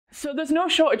So there's no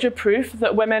shortage of proof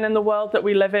that women in the world that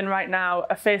we live in right now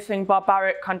are facing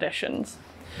barbaric conditions.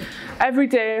 Every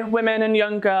day, women and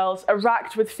young girls are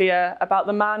racked with fear about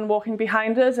the man walking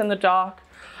behind us in the dark,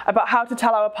 about how to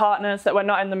tell our partners that we're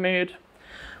not in the mood.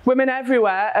 Women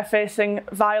everywhere are facing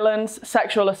violence,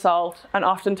 sexual assault, and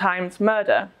oftentimes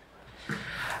murder.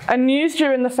 And news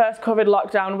during the first COVID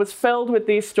lockdown was filled with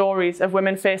these stories of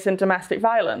women facing domestic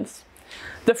violence.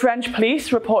 The French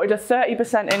police reported a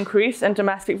 30% increase in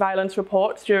domestic violence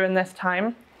reports during this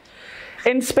time.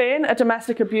 In Spain, a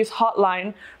domestic abuse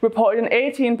hotline reported an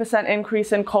 18%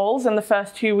 increase in calls in the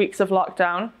first 2 weeks of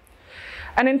lockdown.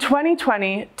 And in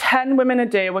 2020, 10 women a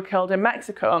day were killed in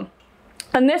Mexico.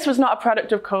 And this was not a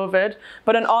product of COVID,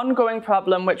 but an ongoing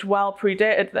problem which well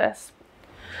predated this.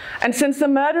 And since the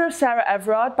murder of Sarah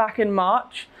Everard back in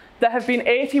March, there have been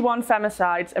 81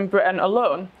 femicides in Britain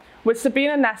alone, with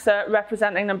Sabina Nessa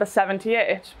representing number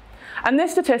 78. And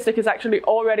this statistic is actually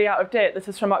already out of date. This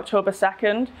is from October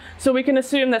 2nd, so we can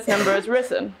assume this number has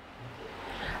risen.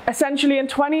 Essentially, in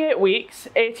 28 weeks,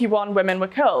 81 women were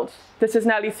killed. This is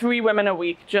nearly 3 women a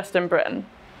week just in Britain.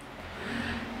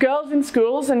 Girls in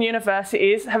schools and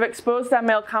universities have exposed their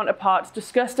male counterparts'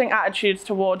 disgusting attitudes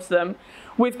towards them,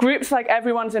 with groups like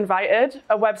Everyone's Invited,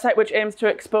 a website which aims to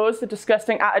expose the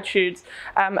disgusting attitudes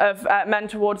of men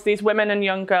towards these women and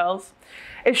young girls,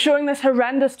 is showing this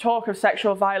horrendous talk of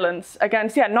sexual violence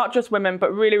against, not just women,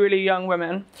 but really, really young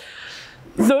women.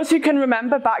 Those who can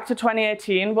remember back to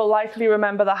 2018 will likely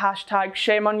remember the hashtag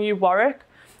 #ShameOnYouWarwick,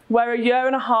 where a year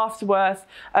and a half's worth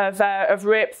of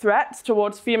rape threats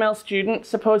towards female students,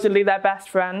 supposedly their best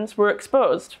friends, were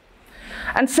exposed.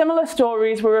 And similar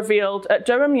stories were revealed at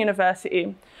Durham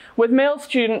University, with male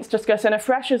students discussing a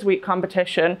Freshers' Week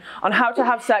competition on how to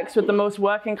have sex with the most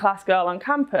working class girl on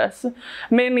campus,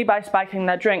 mainly by spiking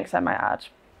their drinks, I might add.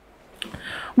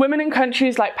 Women in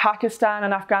countries like Pakistan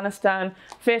and Afghanistan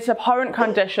face abhorrent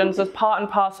conditions as part and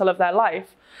parcel of their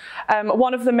life.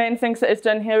 One of the main things that is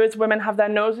done here is women have their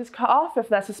noses cut off if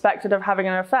they're suspected of having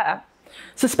an affair.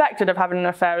 Suspected of having an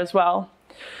affair as well.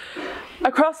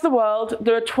 Across the world,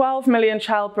 there are 12 million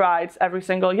child brides every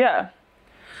single year.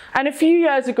 And a few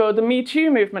years ago, the Me Too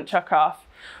movement took off,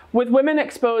 with women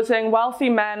exposing wealthy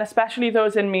men, especially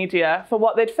those in media, for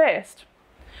what they'd faced.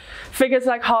 Figures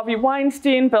like Harvey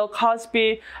Weinstein, Bill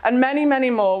Cosby, and many, many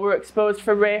more were exposed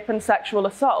for rape and sexual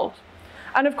assault.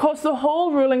 And of course, the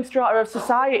whole ruling strata of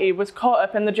society was caught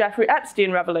up in the Jeffrey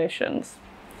Epstein revelations.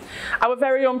 Our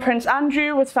very own Prince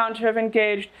Andrew was found to have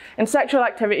engaged in sexual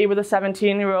activity with a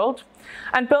 17-year-old,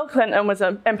 and Bill Clinton was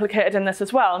implicated in this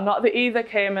as well, not that either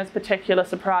came as particular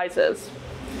surprises.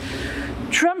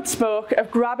 Trump spoke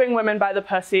of grabbing women by the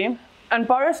pussy, and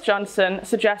Boris Johnson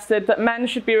suggested that men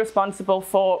should be responsible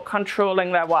for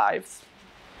controlling their wives.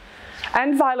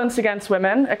 End Violence Against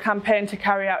Women, a campaign to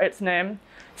carry out its name,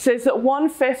 says that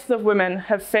 1/5 of women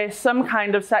have faced some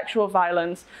kind of sexual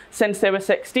violence since they were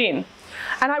 16.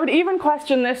 And I would even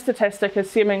question this statistic as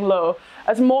seeming low,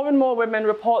 as more and more women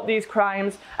report these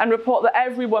crimes and report that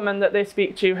every woman that they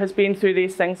speak to has been through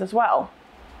these things as well.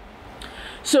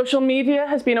 Social media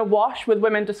has been awash with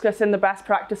women discussing the best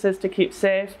practices to keep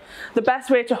safe, the best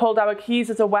way to hold our keys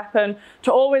as a weapon,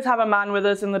 to always have a man with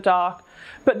us in the dark.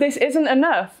 But this isn't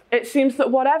enough. It seems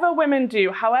that whatever women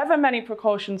do, however many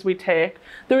precautions we take,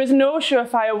 there is no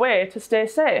surefire way to stay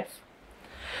safe.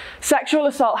 Sexual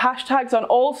assault hashtags on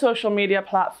all social media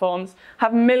platforms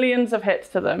have millions of hits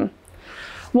to them.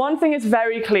 One thing is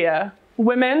very clear: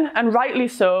 women, and rightly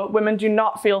so, women do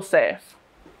not feel safe.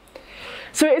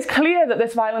 So it is clear that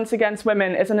this violence against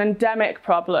women is an endemic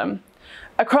problem.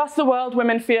 Across the world,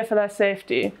 women fear for their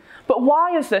safety. But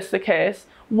why is this the case?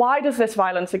 Why does this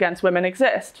violence against women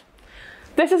exist?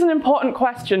 This is an important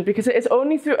question because it is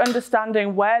only through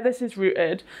understanding where this is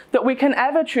rooted that we can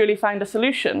ever truly find a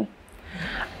solution.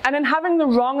 And in having the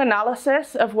wrong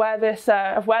analysis of where this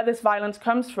violence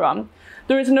comes from,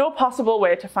 there is no possible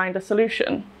way to find a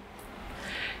solution.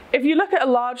 If you look at a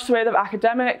large swathe of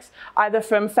academics, either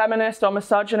from feminist or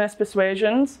misogynist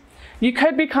persuasions, you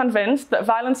could be convinced that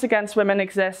violence against women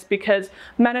exists because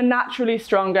men are naturally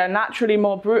stronger, naturally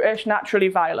more brutish, naturally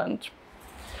violent.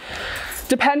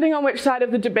 Depending on which side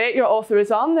of the debate your author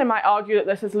is on, they might argue that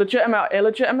this is legitimate or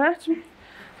illegitimate.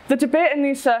 The debate in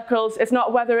these circles is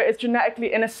not whether it is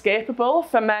genetically inescapable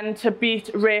for men to beat,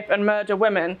 rape, and murder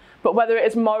women, but whether it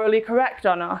is morally correct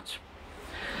or not.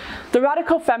 The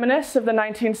radical feminists of the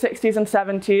 1960s and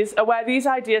 70s are where these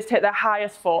ideas take their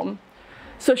highest form.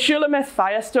 So Shulamith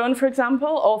Firestone, for example,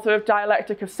 author of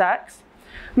Dialectic of Sex,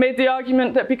 made the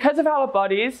argument that because of our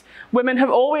bodies, women have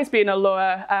always been a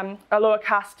lower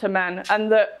caste to men, and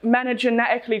that men are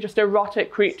genetically just erotic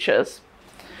creatures.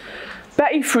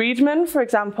 Betty Friedman, for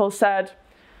example, said,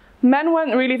 "Men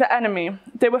weren't really the enemy.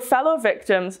 They were fellow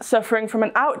victims suffering from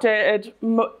an outdated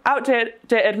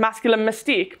masculine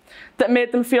mystique that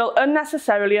made them feel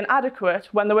unnecessarily inadequate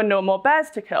when there were no more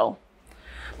bears to kill."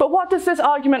 But what does this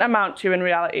argument amount to in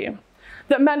reality?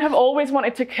 That men have always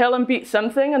wanted to kill and beat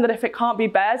something, and that if it can't be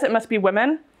bears, it must be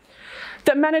women?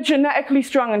 That men are genetically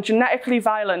strong and genetically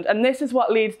violent, and this is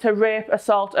what leads to rape,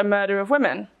 assault, and murder of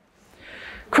women?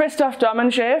 Christophe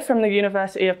Domengé from the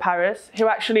University of Paris, who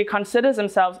actually considers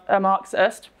himself a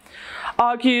Marxist,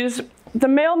 argues, "The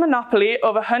male monopoly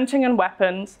over hunting and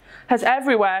weapons has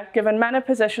everywhere given men a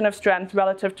position of strength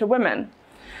relative to women,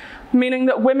 meaning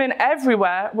that women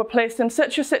everywhere were placed in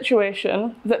such a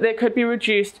situation that they could be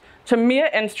reduced to mere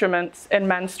instruments in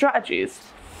men's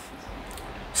strategies.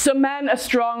 So men are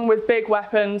strong with big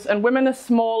weapons and women are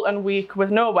small and weak with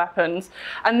no weapons,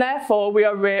 and therefore we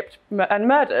are raped and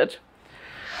murdered."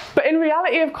 But in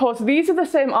reality, of course, these are the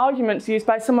same arguments used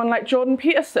by someone like Jordan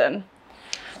Peterson.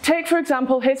 Take, for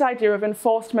example, his idea of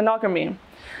enforced monogamy.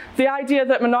 The idea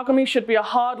that monogamy should be a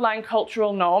hardline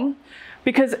cultural norm,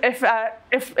 because if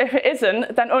it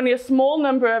isn't, then only a small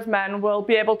number of men will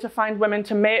be able to find women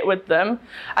to mate with them,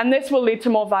 and this will lead to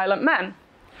more violent men.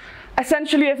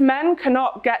 Essentially, if men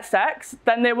cannot get sex,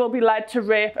 then they will be led to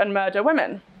rape and murder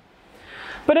women.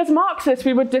 But as Marxists,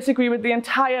 we would disagree with the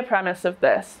entire premise of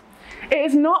this. It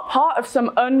is not part of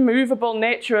some unmovable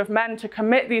nature of men to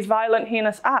commit these violent,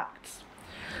 heinous acts.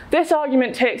 This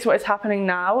argument takes what is happening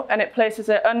now and it places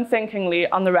it unthinkingly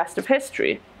on the rest of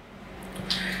history.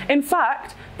 In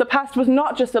fact, the past was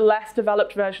not just a less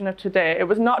developed version of today. It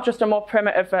was not just a more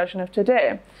primitive version of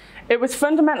today. It was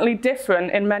fundamentally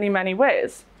different in many, many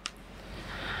ways.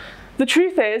 The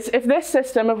truth is, if this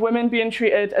system of women being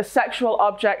treated as sexual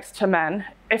objects to men,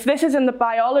 if this is in the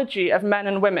biology of men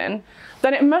and women,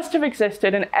 then it must have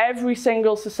existed in every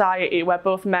single society where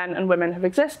both men and women have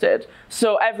existed.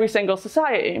 So every single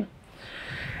society.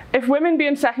 If women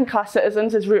being second-class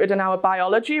citizens is rooted in our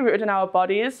biology, rooted in our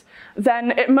bodies, then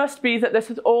it must be that this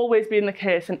has always been the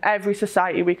case in every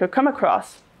society we could come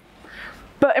across.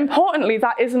 But importantly,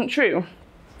 that isn't true.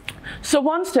 So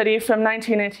one study from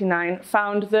 1989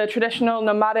 found the traditional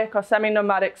nomadic or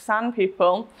semi-nomadic San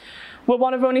people were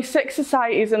one of only 6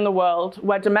 societies in the world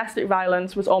where domestic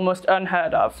violence was almost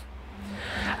unheard of.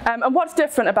 And what's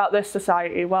different about this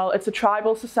society? Well, it's a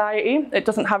tribal society. It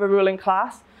doesn't have a ruling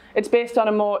class. It's based on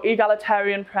a more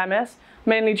egalitarian premise,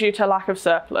 mainly due to lack of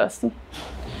surplus.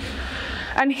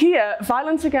 And here,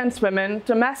 violence against women,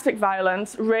 domestic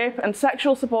violence, rape, and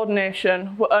sexual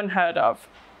subordination were unheard of.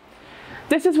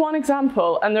 This is one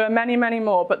example, and there are many, many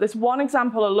more, but this one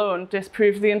example alone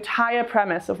disproves the entire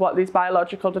premise of what these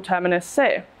biological determinists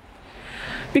say.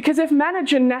 Because if men are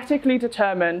genetically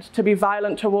determined to be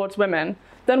violent towards women,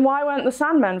 then why weren't the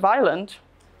San men violent?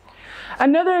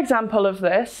 Another example of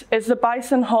this is the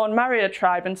Bison Horn Maria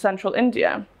tribe in central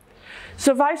India.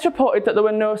 So Vice reported that there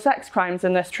were no sex crimes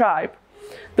in this tribe.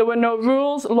 There were no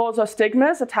rules, laws, or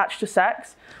stigmas attached to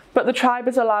sex, but the tribe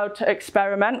is allowed to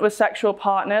experiment with sexual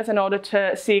partners in order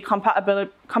to see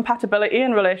compatibility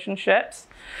in relationships.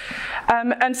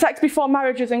 And sex before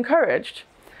marriage is encouraged.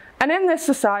 And in this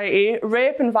society,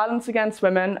 rape and violence against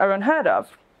women are unheard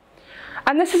of.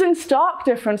 And this is in stark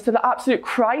difference to the absolute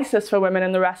crisis for women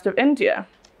in the rest of India.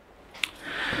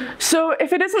 So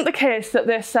if it isn't the case that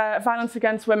this violence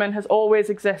against women has always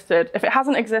existed, if it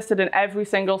hasn't existed in every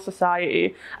single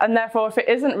society, and therefore if it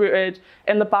isn't rooted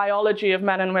in the biology of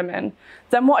men and women,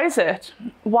 then what is it?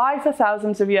 Why for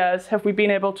thousands of years have we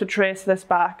been able to trace this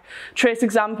back, trace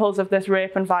examples of this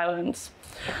rape and violence?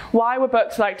 Why were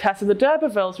books like Tess of the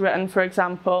D'Urbervilles written, for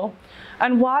example?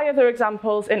 And why are there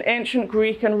examples in ancient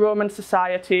Greek and Roman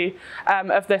society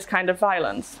of this kind of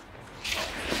violence?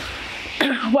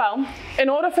 Well, in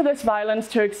order for this violence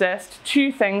to exist,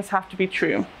 2 things have to be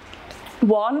true.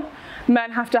 1,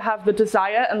 men have to have the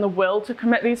desire and the will to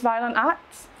commit these violent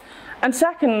acts. And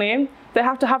secondly, they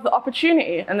have to have the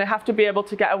opportunity and they have to be able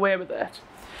to get away with it.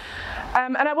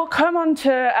 And I will come on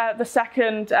to the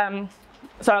second,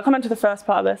 I'll come on to the first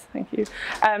part of this, thank you,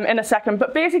 in a second.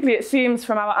 But basically it seems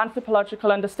from our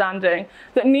anthropological understanding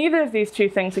that neither of these 2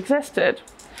 things existed.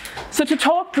 So to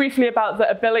talk briefly about the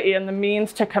ability and the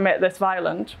means to commit this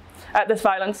violence,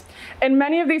 in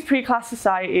many of these pre-class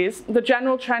societies, the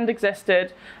general trend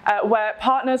existed where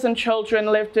partners and children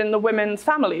lived in the women's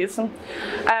families.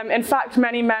 In fact,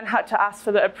 many men had to ask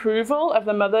for the approval of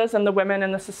the mothers and the women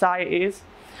in the societies.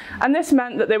 And this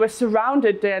meant that they were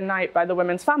surrounded day and night by the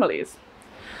women's families.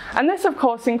 And this, of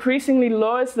course, increasingly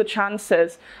lowers the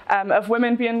chances of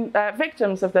women being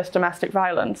victims of this domestic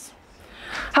violence.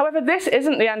 However, this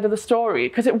isn't the end of the story,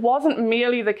 because it wasn't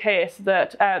merely the case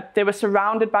that they were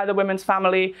surrounded by the women's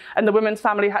family and the women's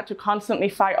family had to constantly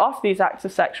fight off these acts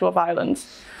of sexual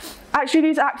violence. Actually,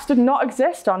 these acts did not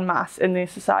exist en masse in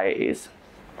these societies.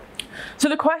 So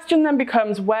the question then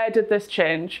becomes, where did this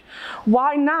change?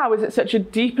 Why now is it such a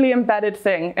deeply embedded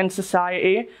thing in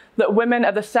society that women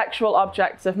are the sexual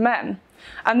objects of men,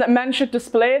 and that men should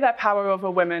display their power over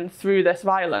women through this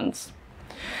violence?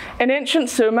 In ancient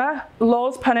Sumer,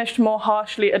 laws punished more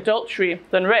harshly adultery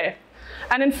than rape.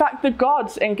 And in fact, the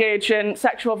gods engage in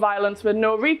sexual violence with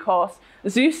no recourse.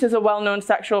 Zeus is a well-known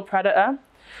sexual predator.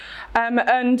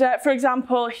 For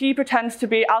example, he pretends to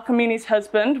be Alcmene's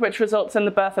husband, which results in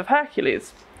the birth of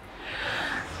Hercules.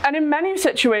 And in many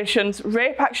situations,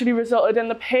 rape actually resulted in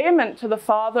the payment to the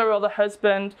father or the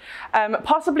husband,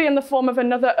 possibly in the form of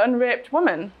another unraped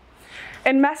woman.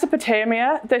 In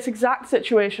Mesopotamia, this exact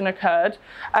situation occurred,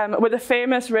 with a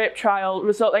famous rape trial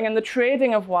resulting in the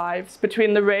trading of wives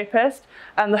between the rapist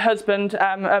and the husband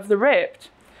of the raped.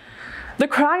 The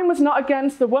crime was not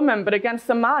against the woman, but against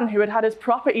the man who had had his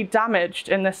property damaged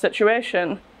in this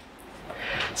situation.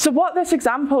 So what this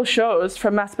example shows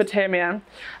from Mesopotamia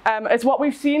is what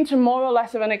we've seen to more or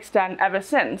less of an extent ever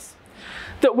since,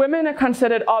 that women are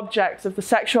considered objects of the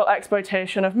sexual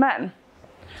exploitation of men.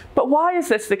 But why is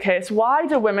this the case? Why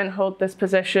do women hold this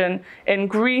position in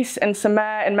Greece, in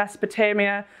Sumer, in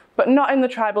Mesopotamia, but not in the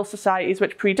tribal societies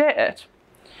which predate it?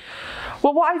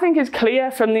 Well, what I think is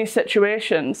clear from these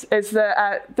situations is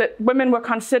that women were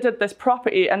considered this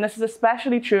property, and this is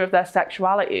especially true of their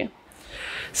sexuality.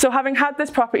 So having had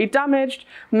this property damaged,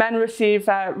 men receive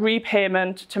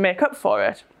repayment to make up for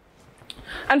it.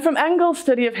 And from Engels'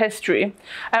 study of history,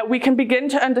 we can begin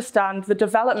to understand the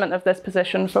development of this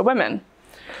position for women.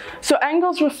 So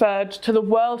Engels referred to the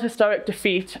world historic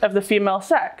defeat of the female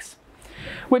sex,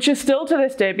 which is still to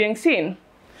this day being seen.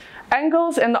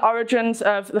 Engels, in The Origins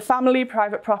of the Family,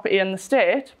 Private Property and the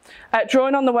State,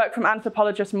 drawing on the work from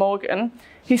anthropologist Morgan,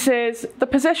 he says, the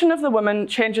position of the woman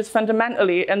changes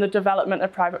fundamentally in the development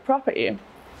of private property.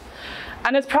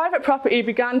 And as private property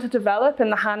began to develop in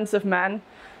the hands of men,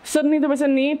 suddenly there was a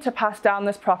need to pass down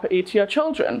this property to your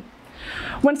children.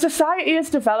 When society is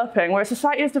developing,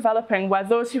 where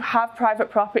those who have private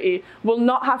property will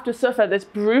not have to suffer this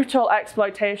brutal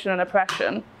exploitation and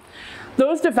oppression,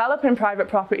 those developing private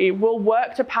property will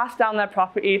work to pass down their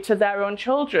property to their own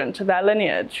children, to their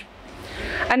lineage.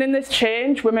 And in this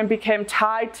change, women became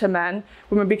tied to men,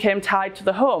 women became tied to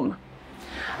the home.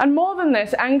 And more than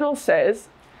this, Engels says,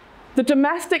 the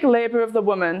domestic labour of the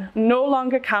woman no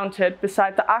longer counted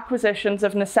beside the acquisitions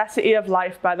of necessity of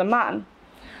life by the man.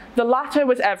 The latter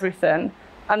was everything,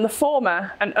 and the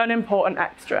former an unimportant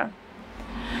extra.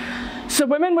 So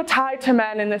women were tied to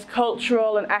men in this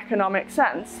cultural and economic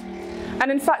sense. And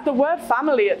in fact, the word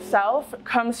family itself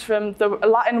comes from the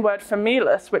Latin word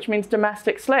familias, which means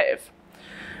domestic slave.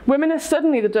 Women are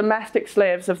suddenly the domestic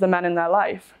slaves of the men in their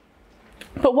life.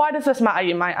 But why does this matter,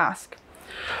 you might ask?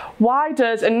 Why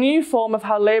does a new form of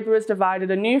how labour is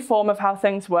divided, a new form of how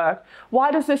things work,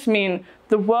 why does this mean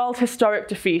the world historic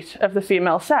defeat of the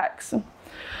female sex?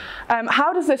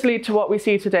 How does this lead to what we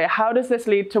see today? How does this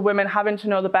lead to women having to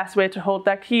know the best way to hold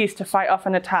their keys to fight off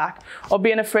an attack, or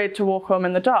being afraid to walk home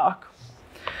in the dark?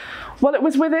 Well, it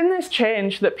was within this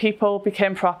change that people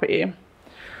became property.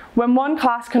 When one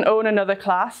class can own another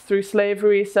class through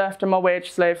slavery, serfdom, or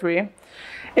wage slavery,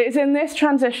 it is in this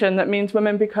transition that means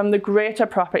women become the greater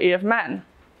property of men.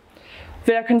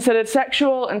 They are considered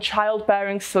sexual and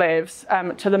childbearing slaves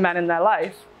to the men in their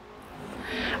life.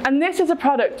 And this is a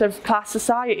product of class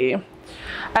society.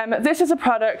 This is a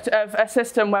product of a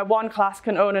system where one class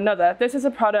can own another. This is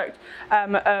a product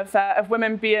of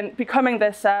women becoming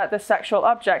this sexual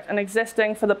object and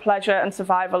existing for the pleasure and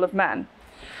survival of men.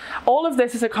 All of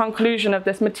this is a conclusion of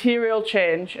this material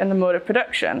change in the mode of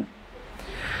production.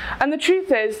 And the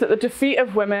truth is that the defeat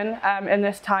of women in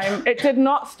this time, it did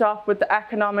not stop with the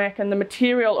economic and the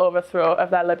material overthrow of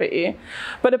their liberty,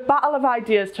 but a battle of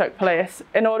ideas took place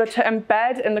in order to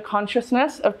embed in the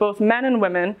consciousness of both men and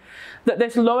women that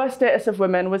this lower status of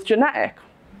women was genetic.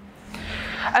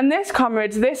 And this,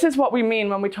 comrades, this is what we mean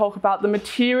when we talk about the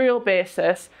material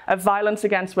basis of violence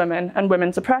against women and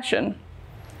women's oppression.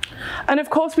 And of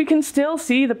course, we can still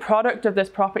see the product of this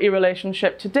property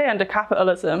relationship today under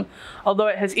capitalism, although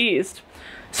it has eased.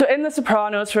 So in The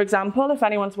Sopranos, for example, if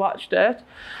anyone's watched it,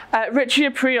 Richie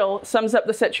Aprile sums up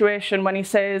the situation when he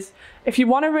says, if you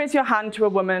want to raise your hand to a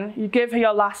woman, you give her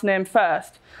your last name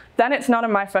first. Then it's none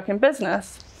of my fucking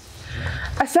business.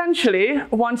 Essentially,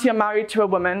 once you're married to a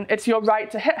woman, it's your right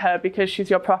to hit her because she's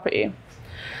your property.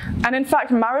 And in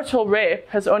fact, marital rape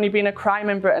has only been a crime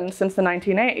in Britain since the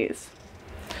 1980s.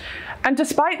 And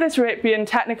despite this rape being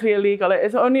technically illegal, it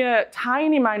is only a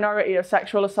tiny minority of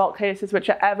sexual assault cases which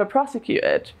are ever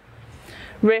prosecuted.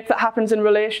 Rape that happens in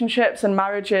relationships and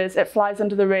marriages, it flies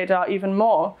under the radar even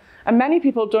more. And many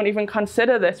people don't even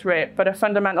consider this rape, but a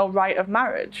fundamental right of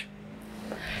marriage.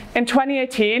 In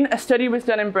 2018, a study was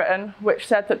done in Britain which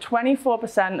said that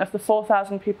 24% of the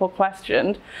 4,000 people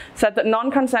questioned said that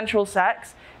non-consensual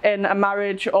sex in a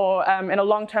marriage or in a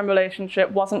long-term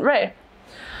relationship wasn't rape.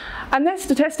 And this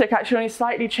statistic actually only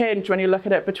slightly changed when you look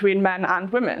at it between men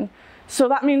and women. So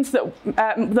that means that,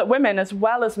 that women, as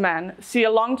well as men, see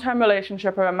a long-term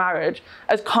relationship or a marriage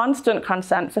as constant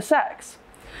consent for sex.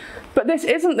 But this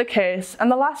isn't the case, and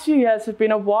the last few years have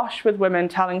been awash with women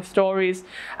telling stories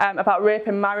about rape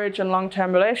in marriage and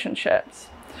long-term relationships.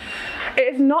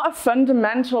 It is not a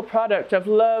fundamental product of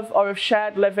love or of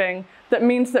shared living that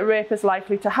means that rape is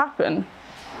likely to happen.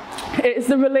 It is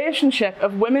the relationship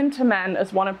of women to men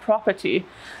as one of property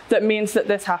that means that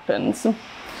this happens.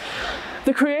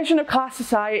 The creation of class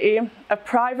society, of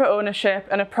private ownership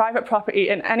and of private property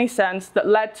in any sense that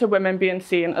led to women being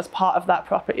seen as part of that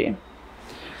property.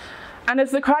 And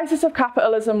as the crisis of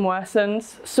capitalism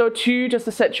worsens, so too does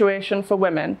the situation for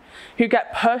women, who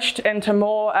get pushed into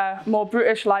more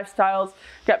brutish lifestyles,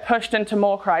 get pushed into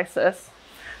more crisis.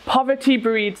 Poverty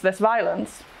breeds this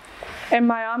violence. In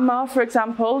Myanmar, for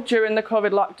example, during the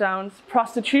COVID lockdowns,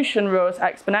 prostitution rose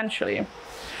exponentially.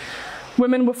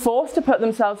 Women were forced to put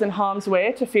themselves in harm's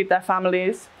way to feed their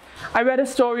families. I read a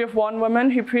story of one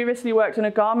woman who previously worked in a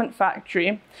garment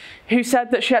factory who said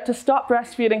that she had to stop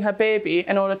breastfeeding her baby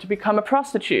in order to become a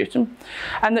prostitute,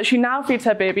 and that she now feeds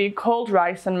her baby cold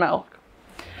rice and milk.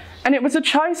 And it was a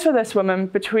choice for this woman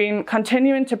between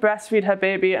continuing to breastfeed her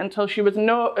baby until she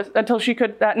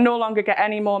could no longer get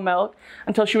any more milk,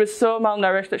 until she was so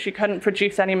malnourished that she couldn't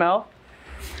produce any milk,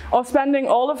 or spending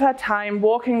all of her time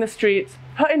walking the streets,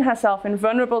 putting herself in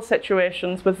vulnerable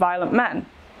situations with violent men.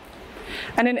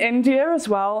 And in India as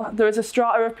well, there is a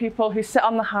strata of people who sit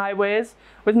on the highways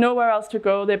with nowhere else to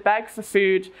go. They beg for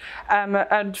food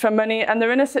and for money, and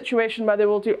they're in a situation where they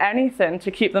will do anything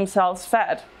to keep themselves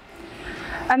fed.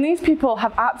 And these people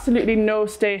have absolutely no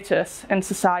status in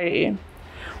society.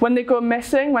 When they go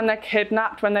missing, when they're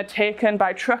kidnapped, when they're taken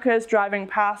by truckers driving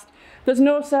past, there's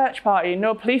no search party,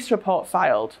 no police report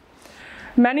filed.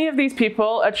 Many of these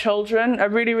people are children, are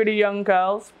really, really young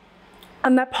girls,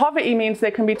 and their poverty means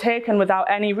they can be taken without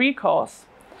any recourse.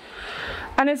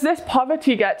 And as this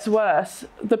poverty gets worse,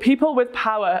 the people with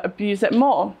power abuse it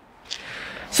more.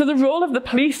 So the role of the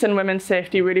police in women's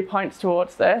safety really points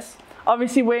towards this.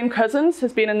 Obviously, Wayne Couzens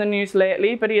has been in the news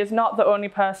lately, but he is not the only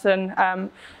person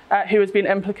who has been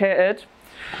implicated.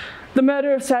 The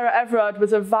murder of Sarah Everard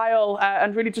was a vile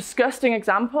and really disgusting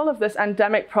example of this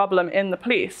endemic problem in the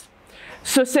police.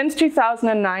 So since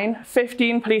 2009,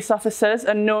 15 police officers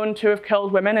are known to have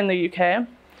killed women in the UK.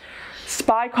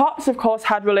 Spy cops, of course,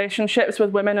 had relationships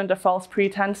with women under false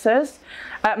pretenses.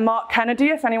 Mark Kennedy,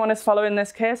 if anyone is following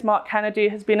this case, Mark Kennedy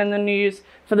has been in the news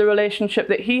for the relationship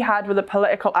that he had with a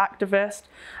political activist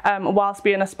whilst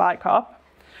being a spy cop.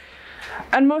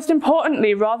 And most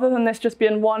importantly, rather than this just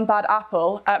being one bad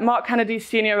apple, Mark Kennedy's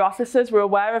senior officers were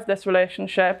aware of this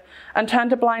relationship and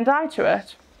turned a blind eye to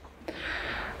it.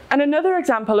 And another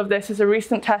example of this is a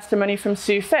recent testimony from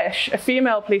Sue Fish, a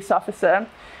female police officer,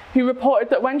 who reported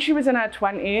that when she was in her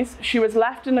 20s, she was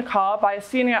left in a car by a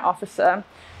senior officer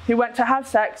who went to have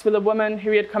sex with a woman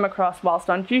who he had come across whilst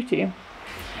on duty.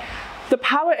 The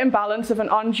power imbalance of an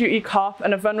on-duty cop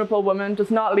and a vulnerable woman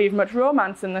does not leave much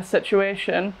romance in this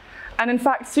situation. And in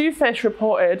fact, Sue Fish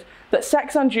reported that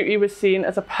sex on duty was seen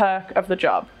as a perk of the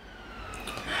job.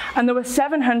 And there were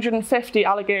 750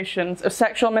 allegations of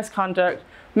sexual misconduct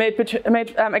made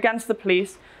against the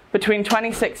police between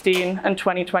 2016 and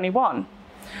 2021.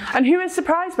 And who is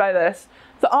surprised by this?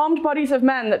 The armed bodies of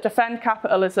men that defend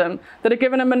capitalism, that are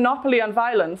given a monopoly on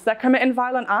violence, they're committing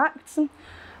violent acts.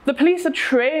 The police are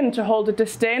trained to hold a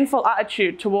disdainful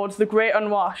attitude towards the great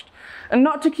unwashed, and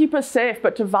not to keep us safe,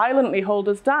 but to violently hold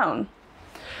us down.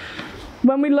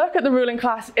 When we look at the ruling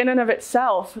class in and of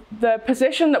itself, the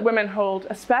position that women hold,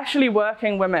 especially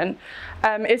working women,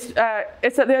 is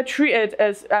that they are treated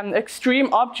as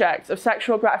extreme objects of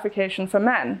sexual gratification for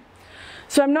men.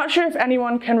 So I'm not sure if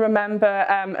anyone can remember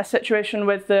a situation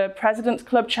with the President's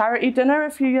Club charity dinner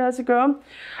a few years ago,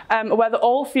 where the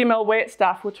all-female wait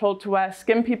staff were told to wear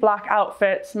skimpy black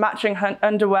outfits, matching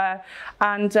underwear,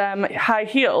 and high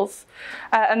heels,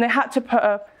 and they had to put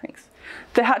up.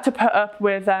 They had to put up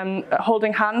with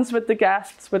holding hands with the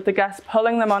guests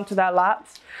pulling them onto their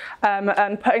laps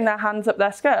and putting their hands up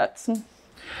their skirts.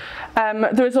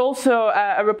 There was also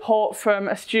a report from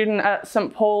a student at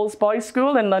St Paul's Boys'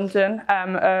 School in London,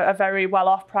 a very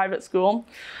well-off private school.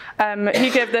 He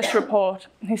gave this report.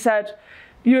 He said,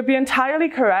 "You would be entirely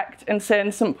correct in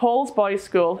saying St Paul's Boys'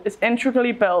 School is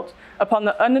integrally built upon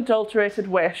the unadulterated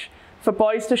wish for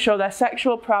boys to show their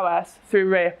sexual prowess through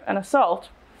rape and assault.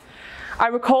 I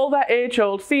recall their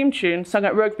age-old theme tune sung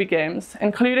at rugby games,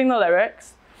 including the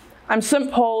lyrics, 'I'm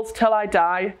St Paul's till I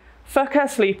die, fuck her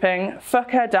sleeping,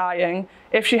 fuck her dying,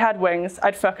 if she had wings,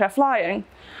 I'd fuck her flying.'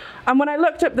 And when I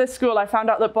looked up this school, I found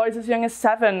out that boys as young as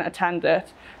 7 attend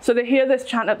it. So they hear this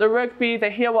chant at the rugby,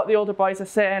 they hear what the older boys are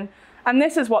saying, and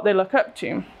this is what they look up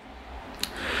to."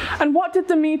 And what did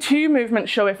the Me Too movement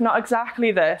show, if not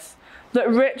exactly this? That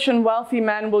rich and wealthy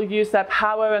men will use their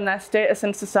power and their status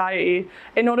in society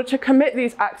in order to commit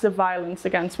these acts of violence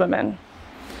against women.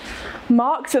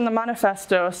 Marx in the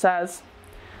manifesto says,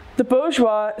 "The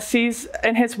bourgeois sees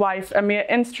in his wife a mere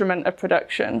instrument of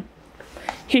production.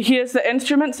 He hears that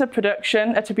instruments of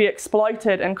production are to be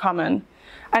exploited in common,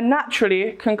 and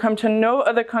naturally can come to no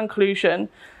other conclusion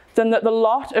than that the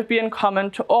lot of being common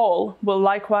to all will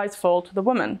likewise fall to the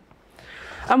woman."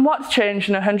 And what's changed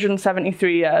in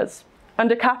 173 years?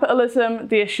 Under capitalism,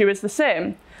 the issue is the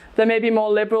same. There may be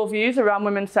more liberal views around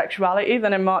women's sexuality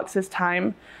than in Marx's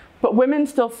time, but women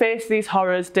still face these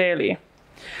horrors daily.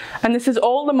 And this is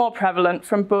all the more prevalent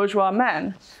from bourgeois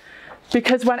men,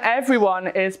 because when everyone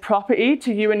is property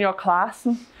to you and your class,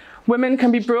 women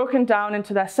can be broken down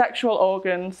into their sexual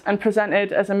organs and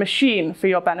presented as a machine for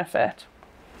your benefit.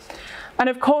 And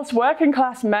of course, working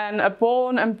class men are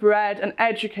born and bred and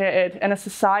educated in a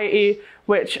society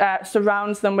which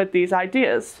surrounds them with these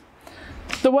ideas.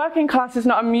 The working class is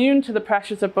not immune to the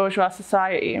pressures of bourgeois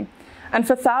society. And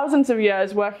for thousands of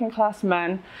years, working class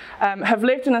men have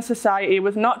lived in a society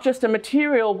with not just a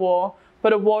material war,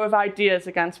 but a war of ideas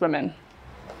against women.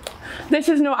 This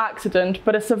is no accident,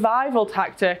 but a survival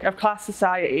tactic of class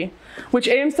society, which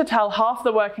aims to tell half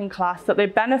the working class that they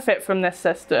benefit from this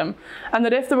system, and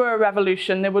that if there were a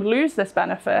revolution, they would lose this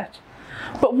benefit.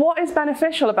 But what is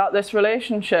beneficial about this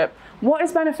relationship? What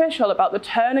is beneficial about the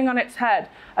turning on its head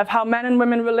of how men and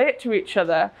women relate to each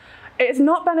other? It is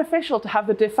not beneficial to have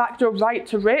the de facto right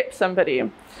to rape somebody.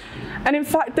 And in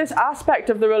fact, this aspect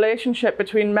of the relationship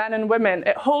between men and women,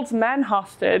 it holds men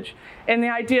hostage in the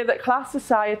idea that class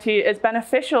society is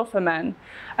beneficial for men,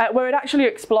 where it actually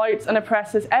exploits and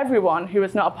oppresses everyone who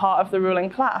is not a part of the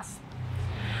ruling class.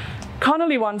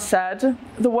 Connolly once said,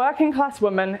 "The working class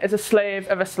woman is a slave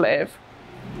of a slave."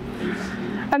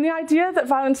 And the idea that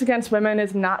violence against women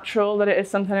is natural, that it is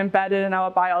something embedded in our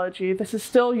biology, this is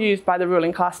still used by the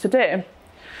ruling class today.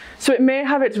 So it may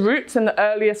have its roots in the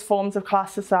earliest forms of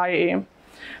class society,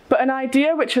 but an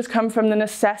idea which has come from the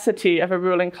necessity of a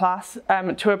ruling class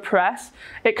to oppress,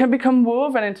 it can become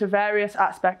woven into various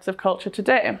aspects of culture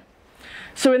today.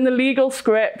 So in the legal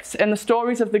scripts, in the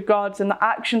stories of the gods, in the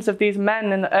actions of these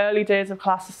men in the early days of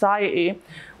class society,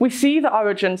 we see the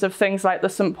origins of things like the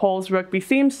St Paul's rugby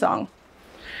theme song.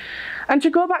 And to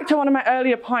go back to one of my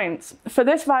earlier points, for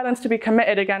this violence to be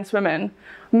committed against women,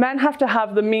 men have to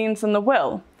have the means and the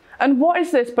will. And what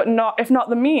is this if not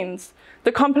the means?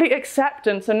 The complete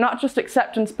acceptance, and not just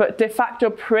acceptance, but de facto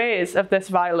praise of this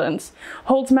violence,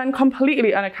 holds men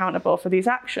completely unaccountable for these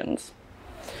actions.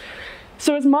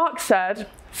 So as Marx said,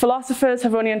 philosophers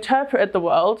have only interpreted the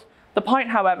world. The point,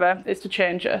 however, is to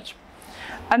change it.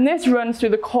 And this runs through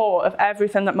the core of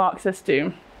everything that Marxists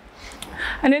do.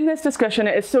 And in this discussion,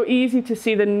 it is so easy to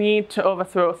see the need to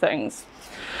overthrow things.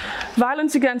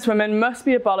 Violence against women must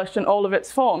be abolished in all of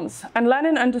its forms. And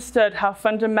Lenin understood how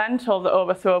fundamental the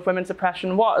overthrow of women's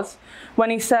oppression was when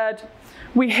he said,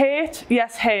 "We hate,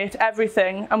 yes, hate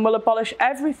everything, and will abolish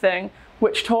everything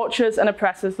which tortures and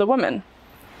oppresses the woman."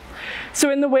 So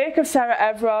in the wake of Sarah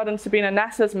Everard and Sabina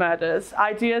Nessa's murders,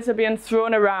 ideas are being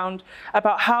thrown around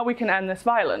about how we can end this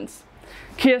violence.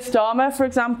 Keir Starmer, for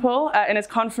example, in his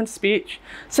conference speech,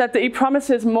 said that he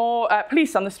promises more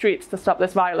police on the streets to stop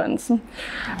this violence.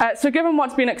 So given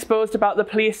what's been exposed about the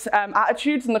police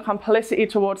attitudes and the complicity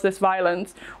towards this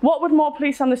violence, what would more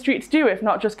police on the streets do if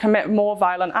not just commit more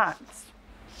violent acts?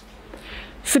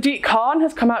 Sadiq Khan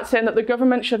has come out saying that the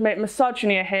government should make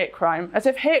misogyny a hate crime, as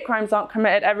if hate crimes aren't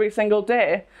committed every single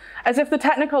day, as if the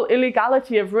technical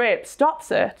illegality of rape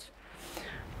stops it.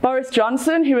 Boris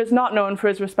Johnson, who is not known for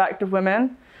his respect of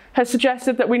women, has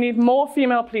suggested that we need more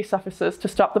female police officers to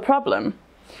stop the problem.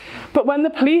 But when the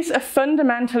police are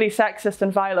fundamentally sexist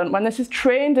and violent, when this is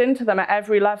trained into them at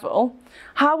every level,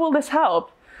 how will this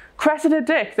help? Cressida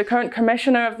Dick, the current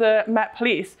commissioner of the Met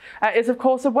Police, is of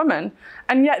course a woman,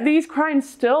 and yet these crimes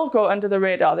still go under the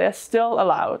radar, they are still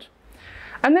allowed.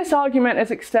 And this argument is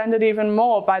extended even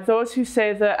more by those who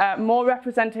say that more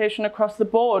representation across the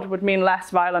board would mean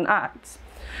less violent acts.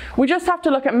 We just have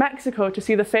to look at Mexico to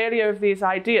see the failure of these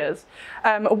ideas,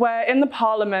 where in the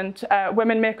parliament,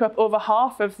 women make up over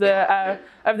half of the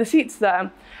seats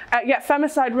there, yet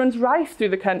femicide runs rife through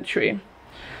the country.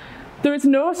 There is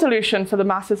no solution for the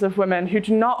masses of women who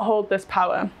do not hold this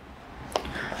power.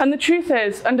 And the truth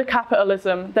is, under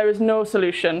capitalism, there is no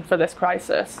solution for this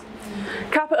crisis.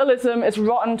 Capitalism is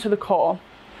rotten to the core.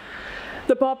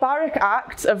 The barbaric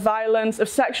acts of violence, of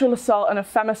sexual assault, and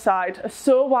of femicide are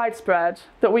so widespread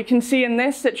that we can see in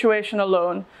this situation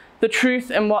alone the truth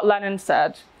in what Lenin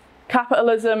said: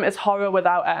 capitalism is horror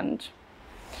without end.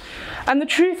 And the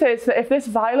truth is that if this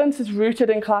violence is rooted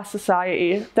in class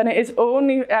society, then it is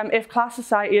only if class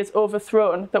society is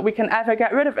overthrown that we can ever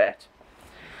get rid of it.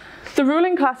 The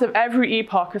ruling class of every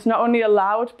epoch has not only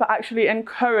allowed, but actually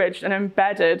encouraged and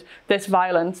embedded this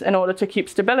violence in order to keep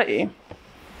stability.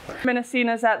 Women are seen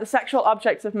as the sexual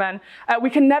objects of men. We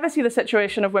can never see the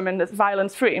situation of women as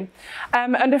violence-free.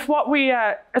 And if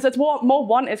as more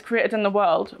want is created in the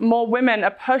world, more women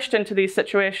are pushed into these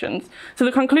situations. So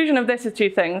the conclusion of this is two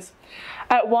things.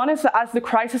 One is that as the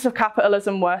crisis of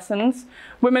capitalism worsens,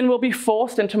 women will be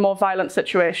forced into more violent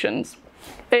situations.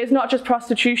 It is not just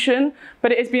prostitution,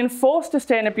 but it is being forced to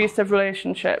stay in abusive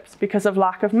relationships because of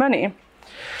lack of money.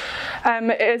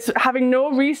 It is having no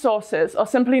resources or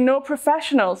simply no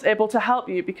professionals able to help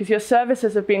you because your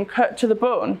services have been cut to the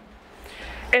bone.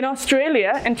 In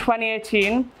Australia, in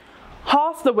 2018,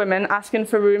 half the women asking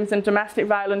for rooms in domestic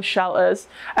violence shelters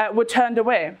were turned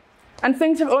away. And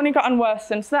things have only gotten worse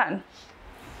since then.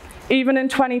 Even in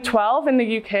 2012, in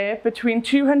the UK, between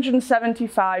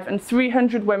 275 and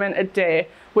 300 women a day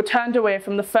were turned away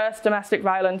from the first domestic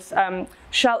violence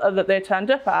shelter that they turned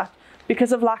up at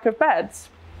because of lack of beds.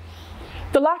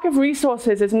 The lack of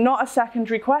resources is not a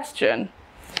secondary question.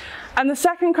 And the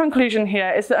second conclusion here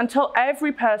is that until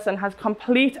every person has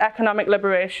complete economic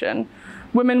liberation,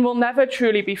 women will never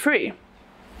truly be free.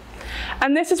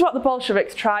 And this is what the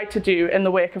Bolsheviks tried to do in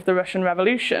the wake of the Russian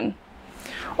Revolution.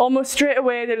 Almost straight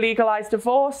away, they legalized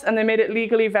divorce and they made it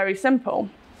legally very simple.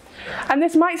 And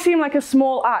this might seem like a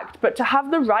small act, but to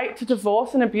have the right to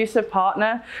divorce an abusive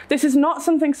partner, this is not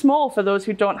something small for those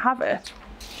who don't have it.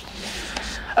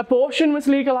 Abortion was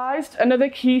legalized, another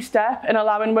key step in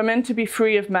allowing women to be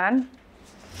free of men.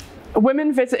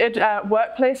 Women visited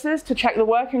workplaces to check the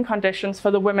working conditions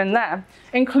for the women there,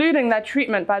 including their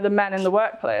treatment by the men in the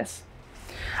workplace.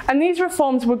 And these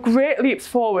reforms were great leaps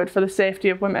forward for the safety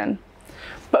of women.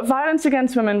 But violence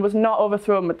against women was not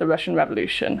overthrown with the Russian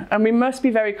Revolution, and we must be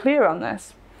very clear on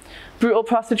this. Brutal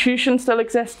prostitution still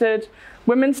existed.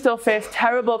 Women still faced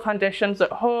terrible conditions at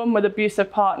home with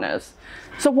abusive partners.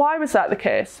 So why was that the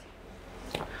case?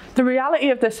 The reality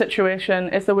of this situation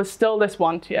is there was still this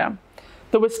want here.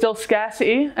 There was still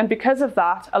scarcity, and because of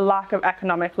that, a lack of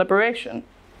economic liberation.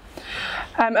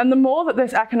 And the more that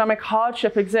this economic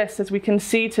hardship exists, as we can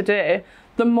see today,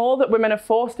 the more that women are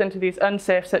forced into these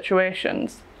unsafe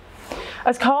situations.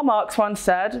 As Karl Marx once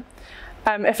said,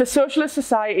 if a socialist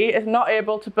society is not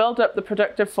able to build up the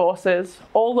productive forces,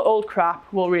 all the old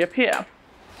crap will reappear.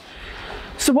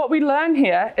 So what we learn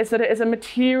here is that it is a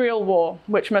material war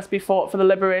which must be fought for the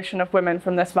liberation of women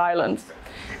from this violence.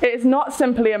 It is not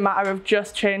simply a matter of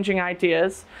just changing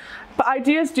ideas, but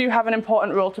ideas do have an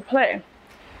important role to play.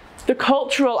 The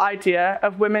cultural idea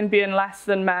of women being less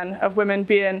than men, of women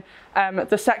being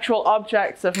the sexual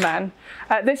objects of men,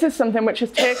 this is something which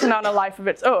has taken on a life of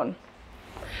its own.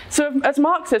 So as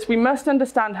Marxists, we must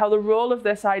understand how the role of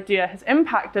this idea has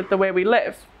impacted the way we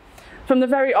live. From the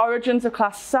very origins of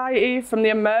class society, from the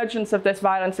emergence of this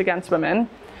violence against women,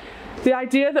 the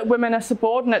idea that women are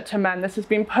subordinate to men, this has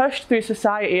been pushed through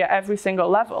society at every single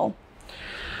level.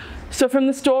 So from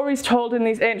the stories told in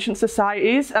these ancient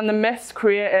societies and the myths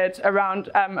created around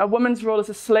a woman's role as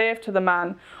a slave to the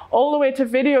man, all the way to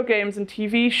video games and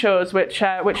TV shows which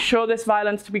show this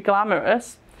violence to be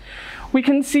glamorous, we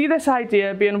can see this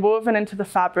idea being woven into the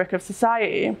fabric of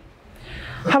society.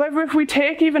 However, if we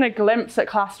take even a glimpse at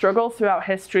class struggle throughout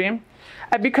history,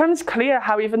 it becomes clear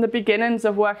how even the beginnings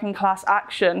of working class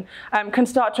action can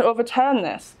start to overturn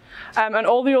this, and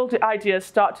all the old ideas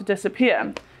start to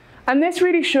disappear. And this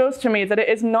really shows to me that it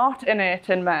is not innate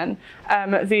in men,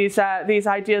 these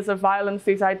ideas of violence,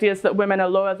 these ideas that women are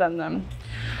lower than them.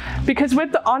 Because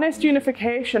with the honest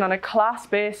unification on a class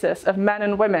basis of men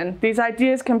and women, these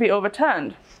ideas can be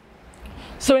overturned.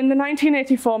 So in the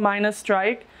 1984 miners'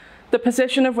 strike, the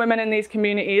position of women in these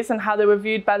communities and how they were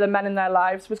viewed by the men in their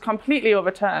lives was completely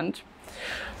overturned.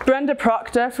 Brenda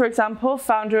Proctor, for example,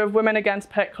 founder of Women Against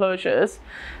Pit Closures,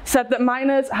 said that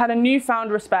miners had a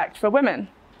newfound respect for women.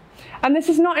 And this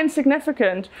is not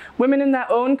insignificant. Women in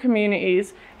their own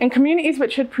communities, in communities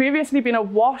which had previously been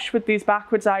awash with these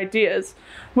backwards ideas,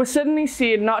 were suddenly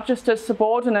seen not just as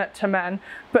subordinate to men,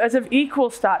 but as of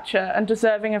equal stature and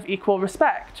deserving of equal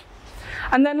respect.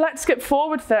 And then let's skip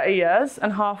forward 30 years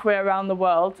and halfway around the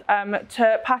world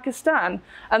to Pakistan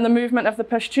and the movement of the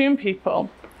Pashtun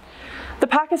people. The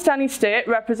Pakistani state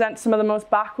represents some of the most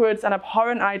backwards and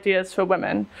abhorrent ideas for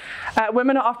women.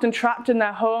 Women are often trapped in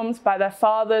their homes by their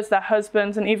fathers, their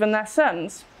husbands, and even their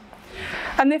sons.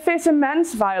 And they face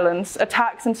immense violence,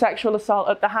 attacks and sexual assault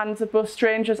at the hands of both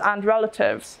strangers and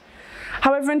relatives.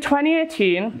 However, in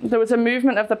 2018, there was a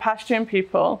movement of the Pashtun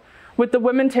people, with the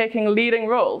women taking leading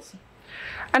roles.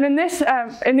 And in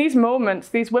these moments,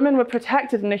 these women were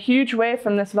protected in a huge way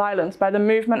from this violence by the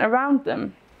movement around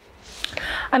them.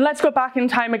 And let's go back in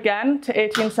time again to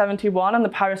 1871 and the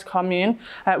Paris Commune,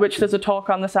 which there's a talk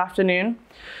on this afternoon.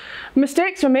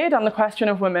 Mistakes were made on the question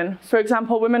of women. For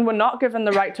example, women were not given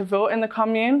the right to vote in the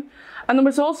Commune, and there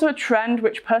was also a trend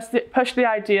which pushed the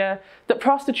idea that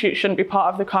prostitutes shouldn't be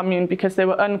part of the Commune because they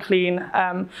were unclean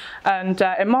and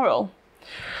immoral.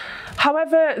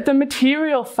 However, the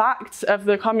material facts of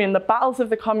the Commune, the battles of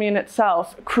the Commune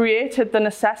itself, created the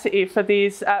necessity for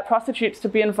these prostitutes to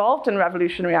be involved in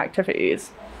revolutionary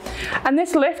activities. And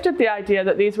this lifted the idea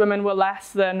that these women were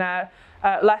lesser and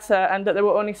that they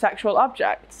were only sexual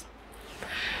objects.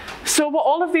 So what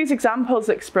all of these examples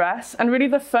express, and really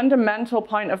the fundamental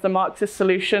point of the Marxist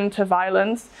solution to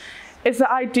violence, is that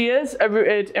ideas are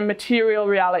rooted in material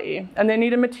reality, and they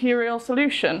need a material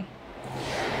solution.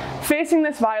 Facing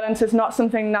this violence is not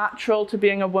something natural to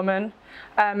being a woman,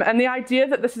 and the idea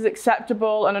that this is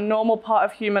acceptable and a normal part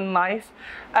of human life,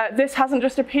 this hasn't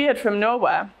just appeared from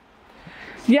nowhere.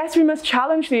 Yes, we must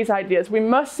challenge these ideas. We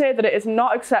must say that it is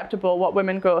not acceptable what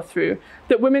women go through,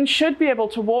 that women should be able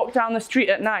to walk down the street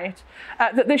at night,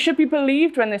 that they should be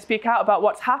believed when they speak out about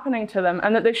what's happening to them,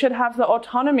 and that they should have the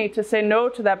autonomy to say no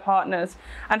to their partners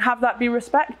and have that be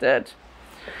respected.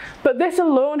 But this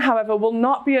alone, however, will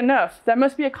not be enough. There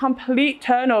must be a complete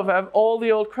turnover of all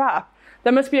the old crap.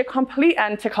 There must be a complete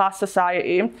end to class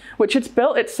society, which has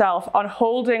built itself on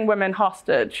holding women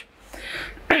hostage.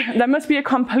 There must be a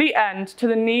complete end to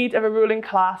the need of a ruling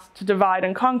class to divide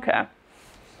and conquer.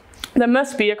 There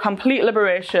must be a complete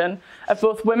liberation of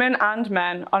both women and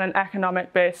men on an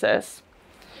economic basis.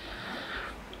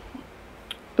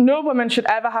 No woman should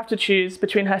ever have to choose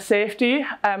between her safety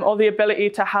or the ability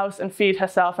to house and feed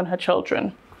herself and her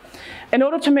children. In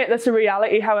order to make this a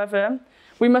reality, however,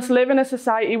 we must live in a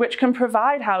society which can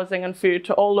provide housing and food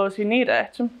to all those who need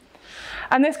it.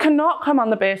 And this cannot come on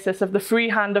the basis of the free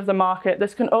hand of the market.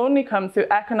 This can only come through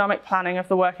economic planning of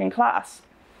the working class.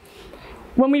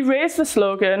 When we raise the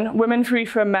slogan, women free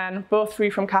from men, both free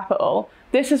from capital,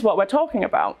 this is what we're talking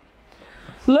about.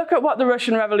 Look at what the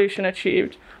Russian Revolution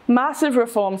achieved. Massive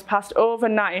reforms passed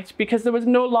overnight because there was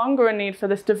no longer a need for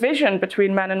this division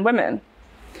between men and women.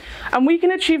 And we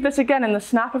can achieve this again in the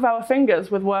snap of our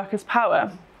fingers with workers'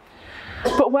 power.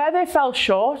 But where they fell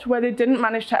short, where they didn't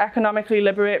manage to economically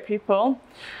liberate people,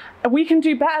 we can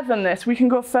do better than this. We can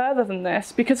go further than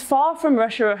this, because far from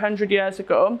Russia 100 years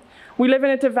ago, we live in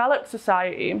a developed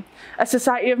society, a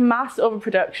society of mass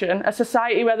overproduction, a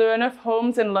society where there are enough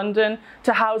homes in London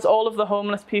to house all of the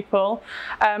homeless people,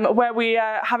 where we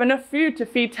have enough food to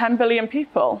feed 10 billion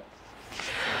people.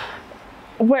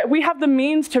 We have the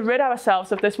means to rid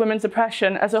ourselves of this women's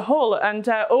oppression as a whole and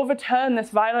overturn this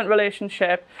violent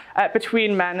relationship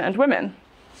between men and women.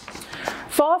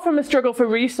 Far from a struggle for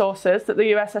resources that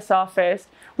the USSR faced,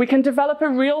 we can develop a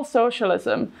real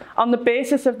socialism on the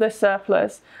basis of this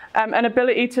surplus, an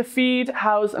ability to feed,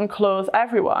 house and clothe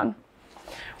everyone.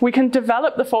 We can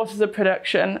develop the forces of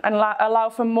production and allow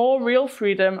for more real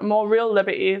freedom, more real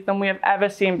liberty than we have ever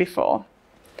seen before.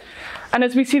 And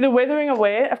as we see the withering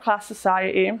away of class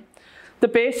society, the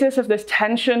basis of this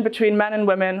tension between men and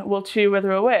women will too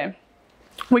wither away.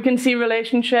 We can see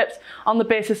relationships on the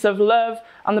basis of love,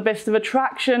 on the basis of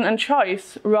attraction and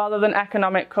choice, rather than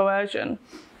economic coercion.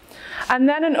 And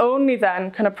then and only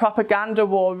then can a propaganda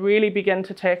war really begin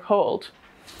to take hold.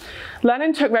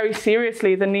 Lenin took very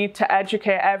seriously the need to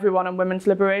educate everyone on women's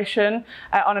liberation,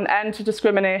 on an end to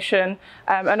discrimination,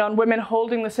 and on women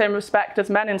holding the same respect as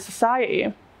men in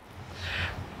society.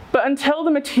 But until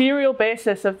the material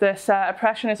basis of this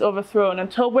oppression is overthrown,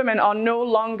 until women are no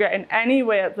longer in any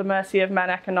way at the mercy of men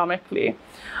economically,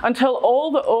 until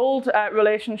all the old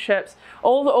relationships,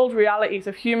 all the old realities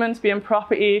of humans being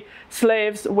property,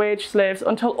 slaves, wage slaves,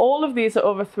 until all of these are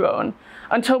overthrown,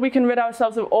 until we can rid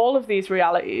ourselves of all of these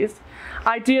realities,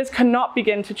 ideas cannot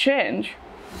begin to change.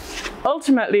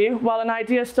 Ultimately, while an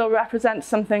idea still represents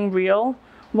something real,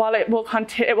 while it will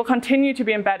continue to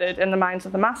be embedded in the minds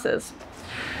of the masses.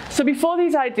 So before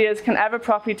these ideas can ever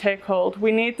properly take hold,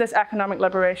 we need this economic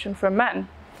liberation from men.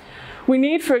 We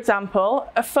need, for example,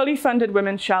 a fully funded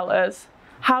women's shelters,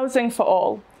 housing for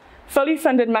all, fully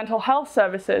funded mental health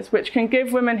services which can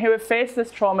give women who have faced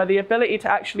this trauma the ability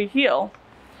to actually heal,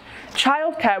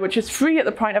 childcare which is free at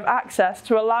the point of access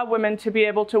to allow women to be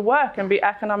able to work and be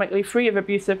economically free of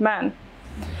abusive men.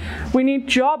 We need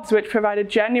jobs which provide a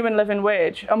genuine living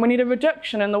wage, and we need a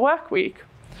reduction in the work week.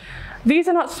 These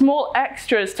are not small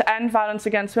extras to end violence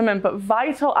against women, but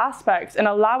vital aspects in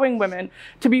allowing women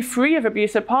to be free of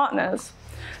abusive partners.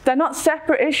 They're not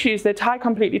separate issues, they tie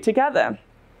completely together.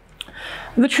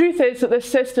 The truth is that this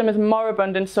system is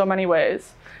moribund in so many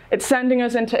ways. It's sending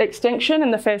us into extinction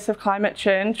in the face of climate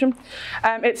change.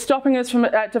 It's stopping us from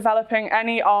developing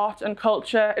any art and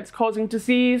culture. It's causing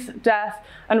disease, death,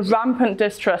 and rampant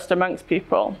distrust amongst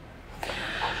people.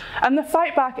 And the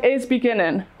fight back is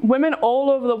beginning. Women all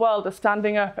over the world are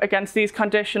standing up against these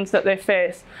conditions that they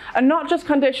face. And not just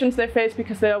conditions they face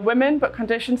because they are women, but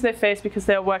conditions they face because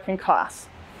they are working class.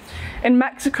 In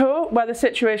Mexico, where the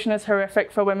situation is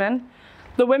horrific for women,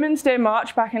 the Women's Day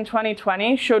March back in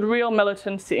 2020 showed real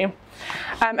militancy.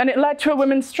 And it led to a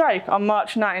women's strike on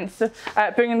March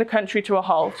 9th, bringing the country to a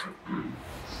halt.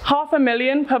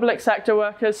 500,000 public sector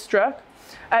workers struck,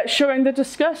 showing the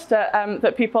disgust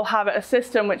that people have at a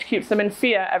system which keeps them in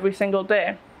fear every single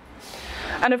day.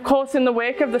 And of course, in the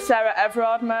wake of the Sarah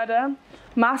Everard murder,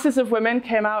 masses of women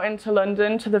came out into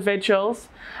London to the vigils.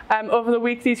 Over the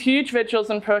week, these huge vigils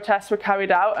and protests were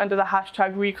carried out under the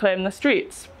hashtag Reclaim the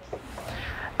Streets.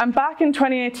 And back in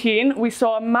 2018, we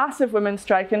saw a massive women's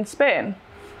strike in Spain.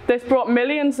 This brought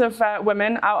millions of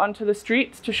women out onto the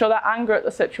streets to show their anger at the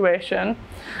situation,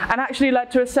 and actually led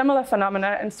to a similar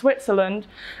phenomena in Switzerland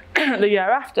the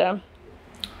year after.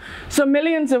 So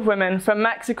millions of women from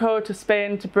Mexico to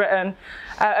Spain to Britain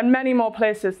and many more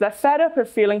places, they're fed up of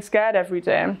feeling scared every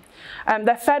day.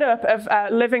 They're fed up of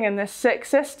living in this sick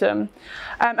system.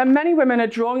 And many women are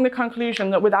drawing the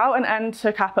conclusion that without an end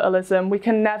to capitalism, we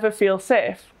can never feel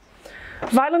safe.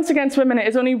 Violence against women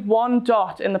is only one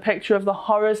dot in the picture of the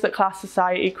horrors that class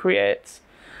society creates.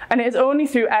 And it is only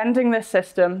through ending this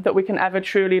system that we can ever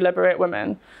truly liberate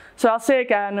women. So I'll say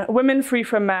again, women free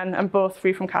from men and both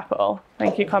free from capital.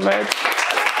 Thank you, comrades.